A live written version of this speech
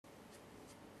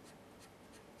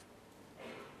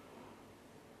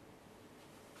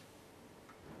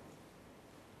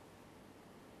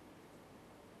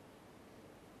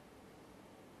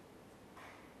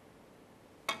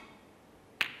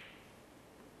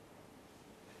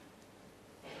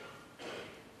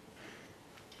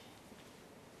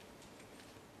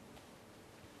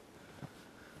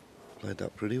Played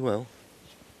that pretty well.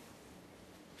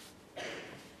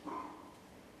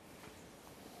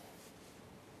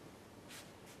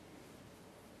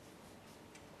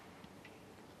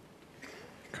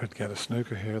 Could get a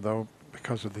snooker here though,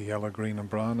 because of the yellow, green and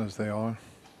brown as they are.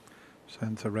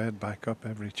 Sends the red back up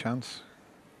every chance.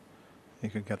 You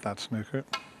could get that snooker.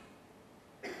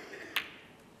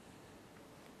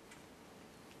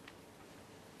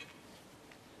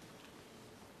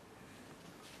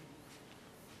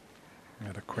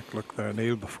 Had a quick look there,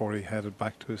 Neil, before he headed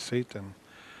back to his seat, and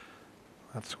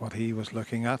that's what he was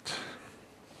looking at.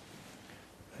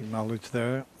 Acknowledged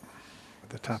there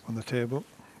with a tap on the table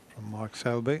from Mark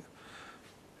Selby.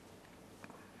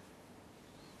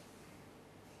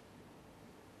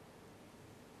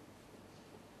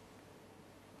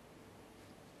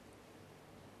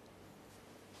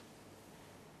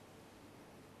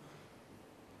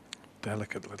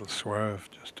 Delicate little swerve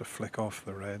just to flick off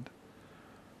the red.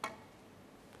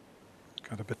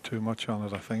 Got a bit too much on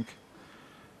it, I think.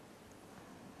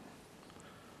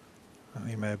 And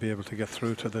he may be able to get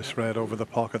through to this red over the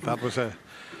pocket. That was a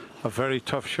very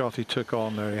tough shot he took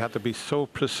on there. He had to be so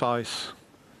precise.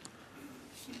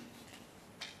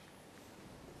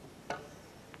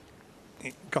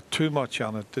 He got too much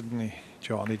on it, didn't he,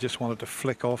 John? He just wanted to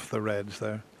flick off the reds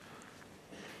there.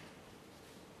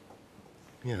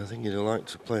 Yeah, I think he'd like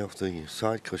to play off the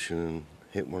side cushion and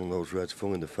hit one of those reds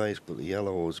full in the face, but the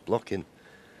yellow was blocking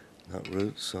that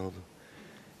route. So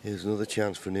here's another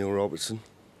chance for Neil Robertson.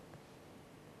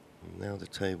 And now the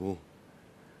table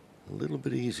a little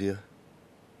bit easier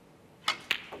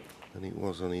than it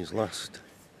was on his last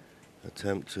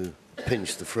attempt to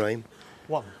pinch the frame.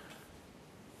 One.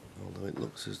 Although it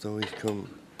looks as though he's come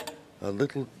a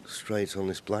little straight on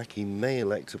this black, he may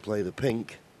elect to play the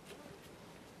pink.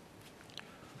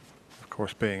 Of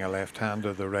course, being a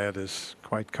left-hander, the red is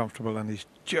quite comfortable, and he's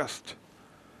just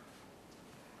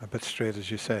a bit straight, as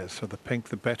you say. So the pink,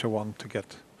 the better one to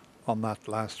get on that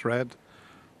last red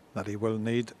that he will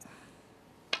need.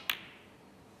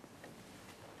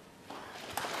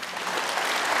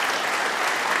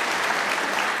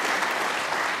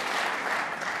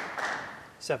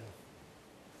 Seven.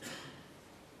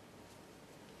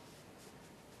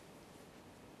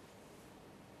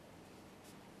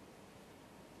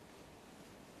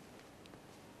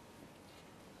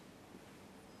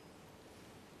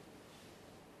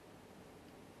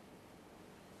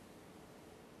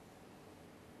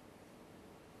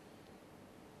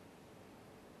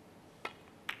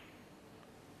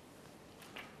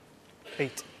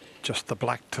 Eight. Just the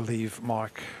black to leave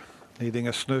Mark needing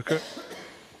a snooker.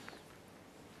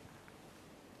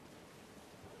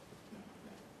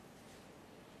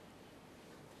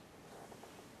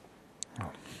 Oh,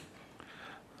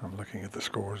 I'm looking at the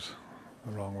scores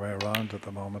the wrong way around at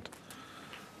the moment.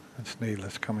 It's Neil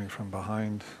that's coming from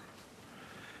behind.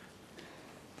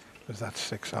 Was that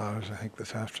 6 hours, I think,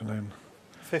 this afternoon?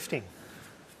 15.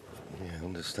 Yeah,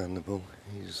 understandable.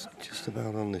 He's just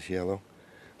about on this yellow.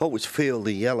 Always feel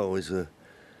the yellow is a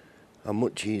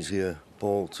much easier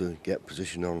ball to get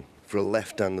position on for a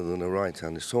left-hander than a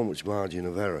right-hander. There's so much margin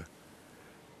of error.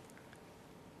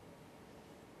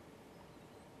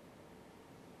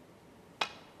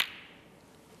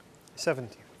 $70.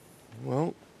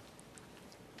 Well,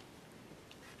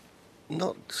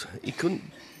 he couldn't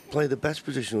play the best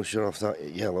positional shot off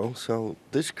that yellow, so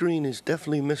this green is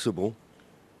definitely missable.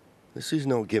 This is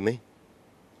no gimme.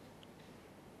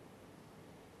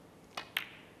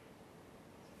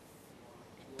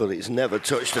 But it's never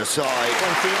touched the side.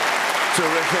 20.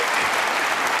 Terrific.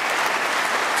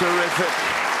 Terrific.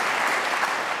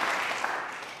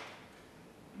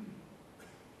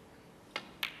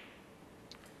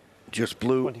 Just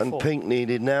blue 24. and pink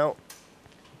needed now.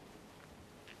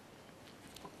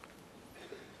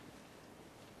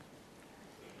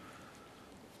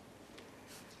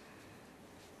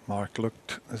 Mark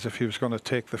looked as if he was going to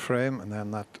take the frame, and then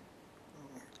that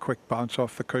quick bounce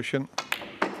off the cushion.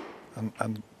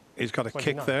 And he's got a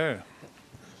 29. kick there.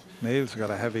 Neil's got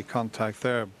a heavy contact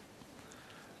there,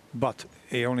 but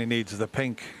he only needs the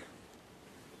pink.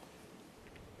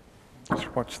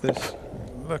 Just watch this.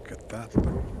 Look at that. The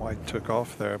white took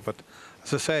off there, but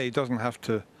as I say, he doesn't have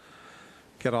to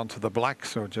get onto the black,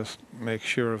 so just make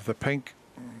sure of the pink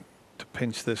to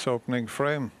pinch this opening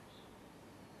frame.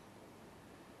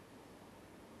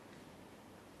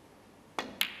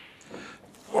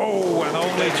 Oh, and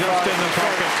only just in the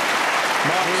pocket.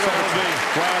 Mark Selby,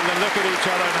 well, they look at each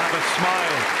other and have a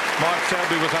smile. Mark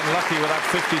Selby was unlucky with that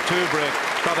 52 break.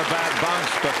 Got a bad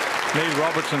bounce, but Neil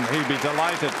Robertson, he'll be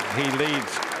delighted. He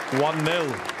leads 1-0.